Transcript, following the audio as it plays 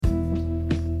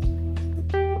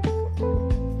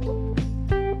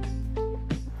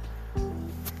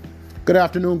Good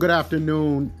afternoon. Good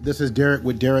afternoon. This is Derrick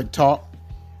with Derrick Talk.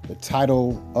 The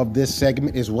title of this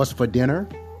segment is What's for Dinner?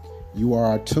 You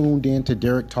are tuned in to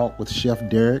Derrick Talk with Chef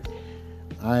Derrick.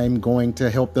 I'm going to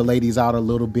help the ladies out a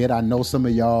little bit. I know some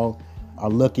of y'all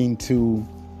are looking to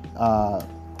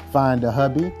find a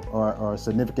hubby or a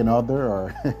significant other,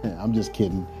 or I'm just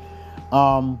kidding.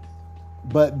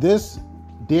 But this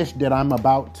dish that I'm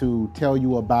about to tell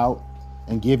you about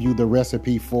and give you the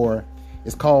recipe for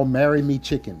is called MarryMe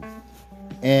Chicken.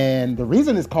 And the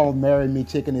reason it's called MarryMe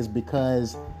Chicken is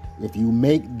because if you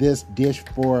make this dish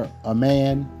for a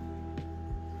man,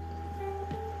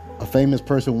 a famous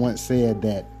person once said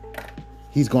that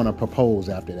he's going to propose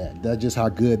after that. That's just how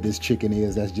good this chicken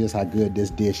is. That's just how good this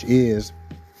dish is.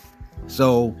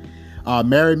 So,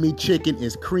 MarryMe Chicken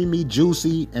is creamy,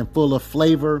 juicy, and full of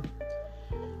flavor.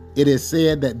 It is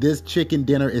said that this chicken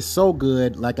dinner is so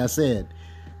good, like I said,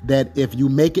 that if you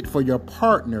make it for your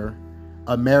partner,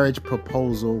 a marriage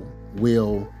proposal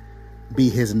will be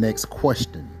his next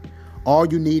question. All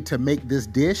you need to make this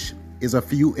dish is a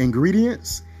few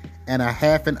ingredients and a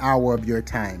half an hour of your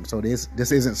time. So this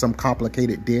isn't some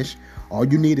complicated dish. All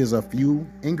you need is a few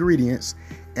ingredients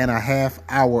and a half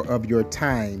hour of your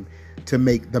time to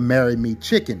make the MarryMe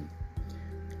Chicken.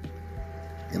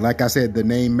 And like I said, the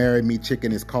name MarryMe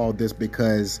Chicken is called this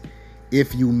because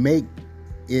if you make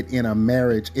it in a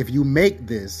marriage, if you make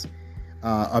this,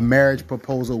 a marriage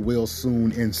proposal will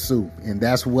soon ensue. And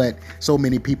that's what so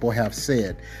many people have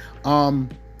said.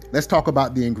 Let's talk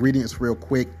about the ingredients real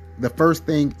quick. The first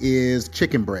thing is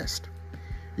chicken breast.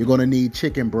 You're going to need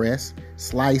chicken breast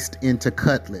sliced into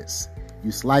cutlets.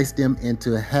 You slice them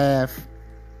into halves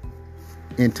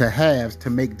to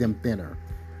make them thinner.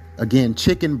 Again,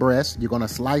 chicken breast, you're going to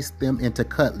slice them into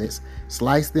cutlets,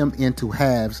 slice them into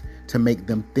halves to make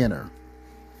them thinner.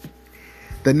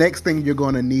 The next thing you're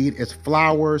going to need is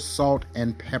flour, salt,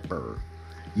 and pepper.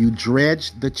 You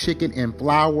dredge the chicken in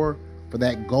flour for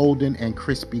that golden and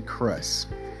crispy crust.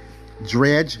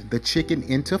 Dredge the chicken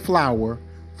into flour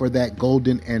for that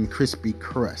golden and crispy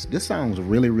crust. This sounds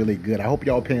really, really good. I hope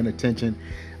y'all paying attention.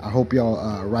 I hope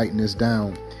y'all writing this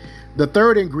down. The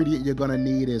third ingredient you're going to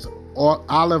need is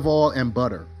olive oil and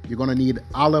butter. You're going to need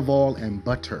olive oil and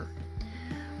butter.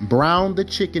 Brown the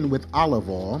chicken with olive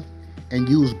oil and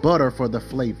use butter for the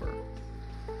flavor.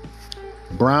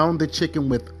 Brown the chicken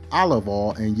with olive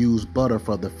oil and use butter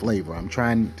for the flavor. I'm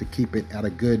trying to keep it at a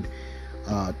good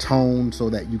tone so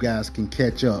that you guys can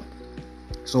catch up.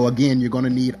 So again, you're going to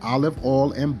need olive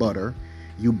oil and butter.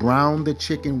 You brown the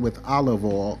chicken with olive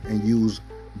oil and use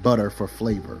butter for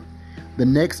flavor. The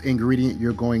next ingredient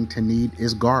you're going to need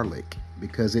is garlic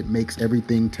because it makes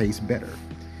everything taste better.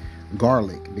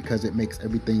 Garlic because it makes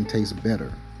everything taste better.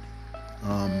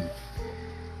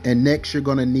 And next, you're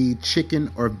going to need chicken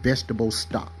or vegetable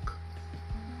stock.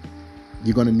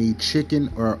 You're going to need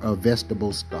chicken or a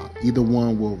vegetable stock. Either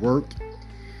one will work.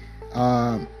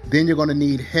 Then you're going to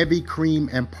need heavy cream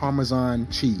and Parmesan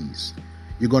cheese.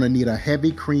 You're going to need a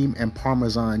heavy cream and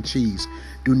Parmesan cheese.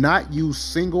 Do not use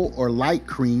single or light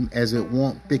cream as it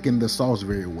won't thicken the sauce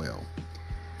very well.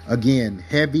 Again,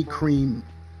 heavy cream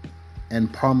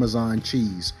and Parmesan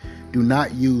cheese. Do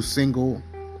not use single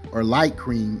or light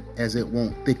cream as it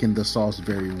won't thicken the sauce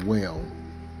very well.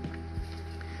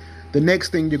 The next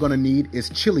thing you're going to need is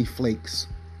chili flakes,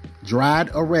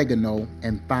 dried oregano,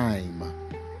 and thyme.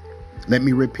 Let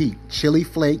me repeat, chili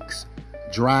flakes,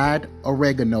 dried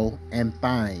oregano, and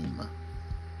thyme.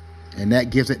 And that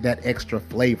gives it that extra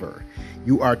flavor.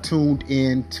 You are tuned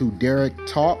in to Derrick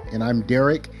Talk, and I'm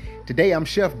Derrick. Today I'm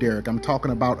Chef Derrick. I'm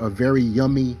talking about a very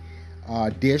yummy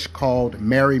dish called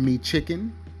MarryMe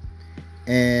Chicken.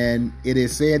 And it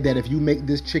is said that if you make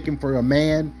this chicken for a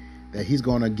man, that he's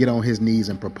going to get on his knees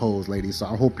and propose, ladies. So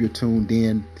I hope you're tuned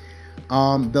in.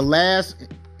 The last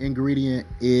ingredient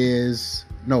is,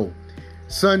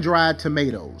 sun-dried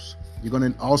tomatoes. You're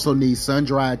going to also need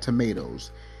sun-dried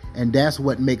tomatoes. And that's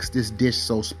what makes this dish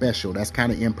so special. That's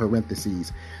kind of in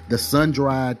parentheses. The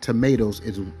sun-dried tomatoes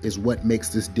is what makes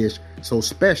this dish so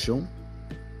special.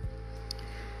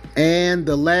 And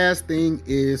the last thing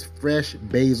is fresh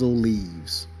basil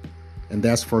leaves, and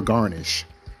that's for garnish.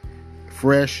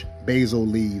 Fresh basil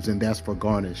leaves, and that's for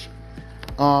garnish.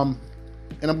 And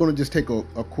I'm going to just take a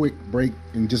quick break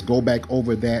and just go back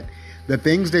over that. The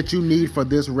things that you need for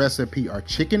this recipe are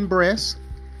chicken breast,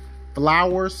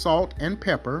 flour, salt, and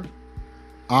pepper,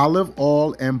 olive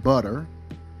oil and butter,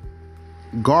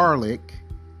 garlic,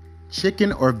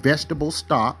 chicken or vegetable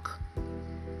stock,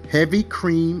 heavy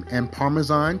cream and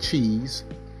Parmesan cheese,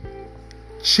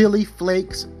 chili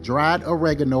flakes, dried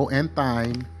oregano and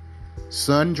thyme,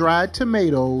 sun-dried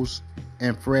tomatoes,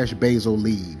 and fresh basil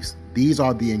leaves. These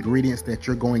are the ingredients that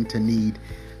you're going to need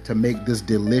to make this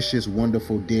delicious,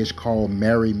 wonderful dish called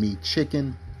MarryMe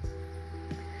Chicken.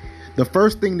 The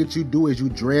first thing that you do is you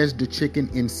dredge the chicken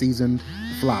in seasoned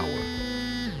flour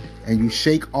and you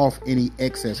shake off any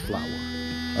excess flour.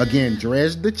 Again,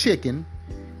 dredge the chicken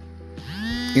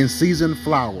in seasoned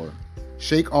flour.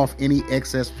 Shake off any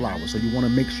excess flour. So you want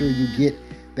to make sure you get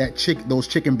those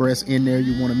chicken breasts in there.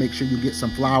 You want to make sure you get some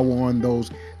flour on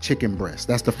those chicken breasts.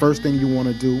 That's the first thing you want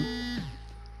to do.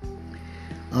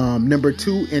 Number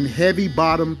 2, in heavy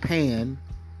bottom pan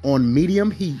on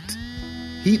medium heat,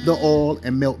 heat the oil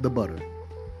and melt the butter.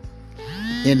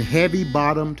 In heavy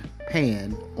bottomed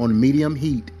pan on medium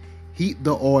heat, heat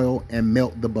the oil and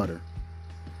melt the butter.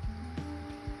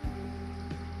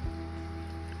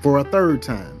 For a third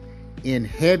time, in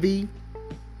heavy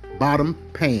bottom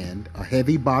pan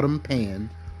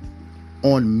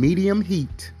on medium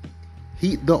heat,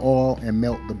 heat the oil and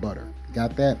melt the butter.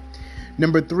 Got that?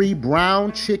 Number 3,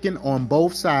 brown chicken on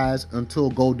both sides until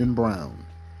golden brown.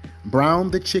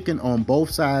 Brown the chicken on both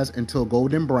sides until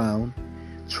golden brown.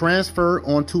 Transfer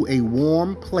onto a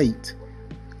warm plate.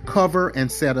 Cover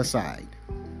and set aside.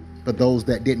 For those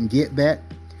that didn't get that,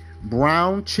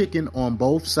 brown chicken on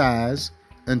both sides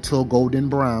until golden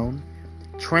brown.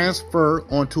 Transfer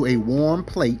onto a warm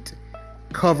plate.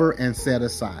 Cover and set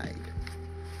aside.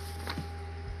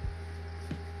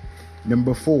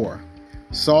 Number 4,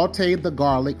 saute the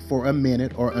garlic for a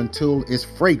minute or until it's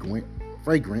fragrant.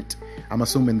 I'm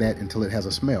assuming that until it has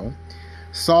a smell.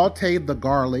 Saute the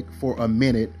garlic for a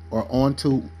minute or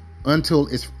until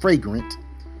it's fragrant.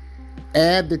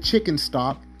 Add the chicken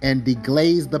stock and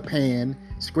deglaze the pan,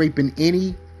 scraping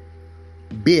any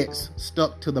bits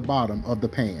stuck to the bottom of the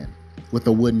pan with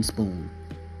a wooden spoon.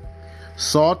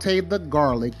 Saute the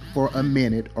garlic for a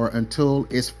minute or until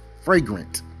it's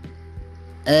fragrant.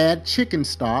 Add chicken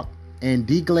stock and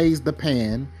deglaze the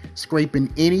pan,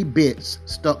 scraping any bits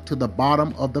stuck to the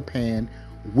bottom of the pan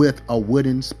with a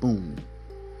wooden spoon.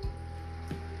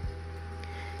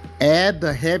 Add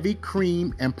the heavy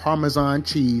cream and Parmesan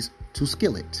cheese to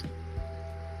skillet.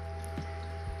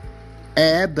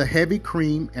 Add the heavy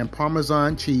cream and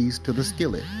Parmesan cheese to the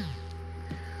skillet.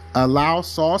 Allow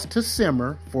sauce to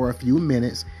simmer for a few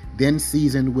minutes, then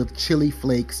season with chili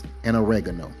flakes and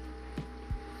oregano.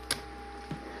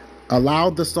 Allow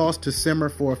the sauce to simmer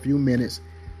for a few minutes,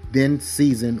 then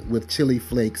season with chili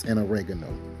flakes and oregano.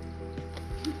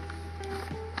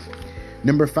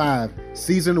 Number 5,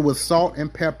 season with salt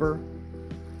and pepper.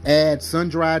 Add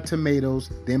sun-dried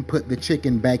tomatoes, then put the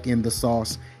chicken back in the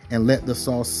sauce and let the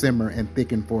sauce simmer and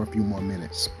thicken for a few more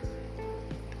minutes.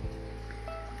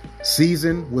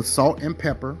 Season with salt and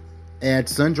pepper. Add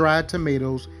sun-dried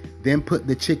tomatoes, then put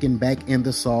the chicken back in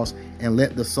the sauce and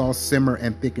let the sauce simmer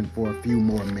and thicken for a few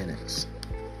more minutes.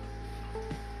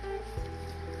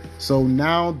 So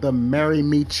now the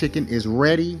MarryMe Chicken is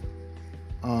ready.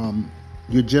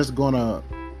 You're just gonna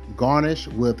garnish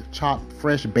with chopped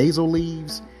fresh basil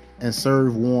leaves and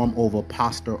serve warm over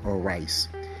pasta or rice.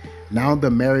 Now the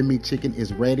MarryMe Chicken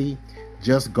is ready.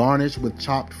 Just garnish with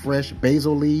chopped fresh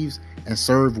basil leaves and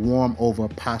serve warm over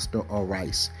pasta or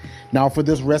rice. Now for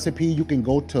this recipe, you can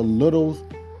go to Little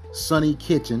Sunny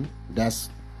Kitchen. That's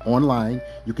online.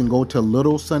 You can go to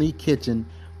Little Sunny Kitchen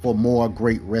for more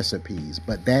great recipes.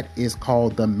 But that is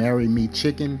called the MarryMe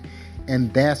Chicken.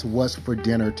 And that's what's for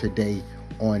dinner today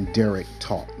on Derrick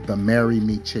Talk, the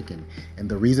MarryMe Chicken. And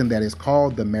the reason that it's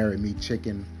called the MarryMe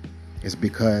Chicken is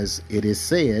because it is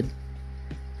said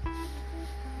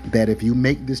that if you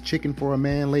make this chicken for a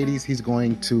man, ladies, he's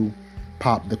going to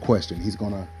pop the question. He's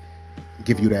going to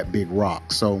give you that big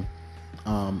rock. So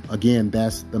again,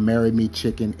 that's the MarryMe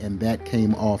Chicken, and that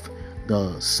came off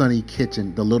the Sunny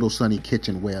Kitchen, the Little Sunny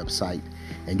Kitchen website,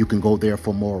 and you can go there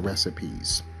for more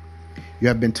recipes. You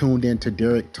have been tuned in to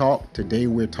Derrick Talk. Today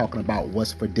we're talking about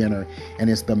what's for dinner, and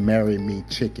it's the MarryMe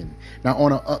Chicken. Now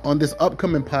on this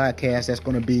upcoming podcast, that's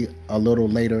going to be a little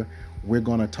later, we're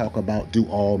going to talk about, do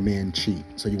all men cheat?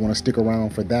 So you want to stick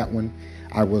around for that one.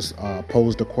 I was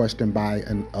posed a question by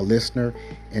a listener,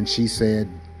 and she said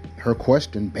her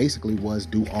question basically was,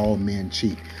 do all men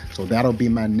cheat? So that'll be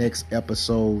my next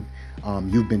episode.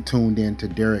 You've been tuned in to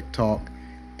Derrick Talk,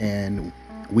 and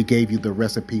we gave you the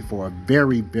recipe for a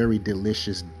very, very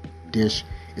delicious dish.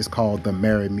 It's called the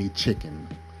MarryMe Chicken.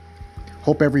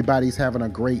 Hope everybody's having a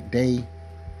great day.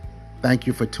 Thank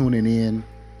you for tuning in,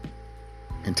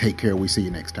 and take care. We see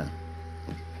you next time.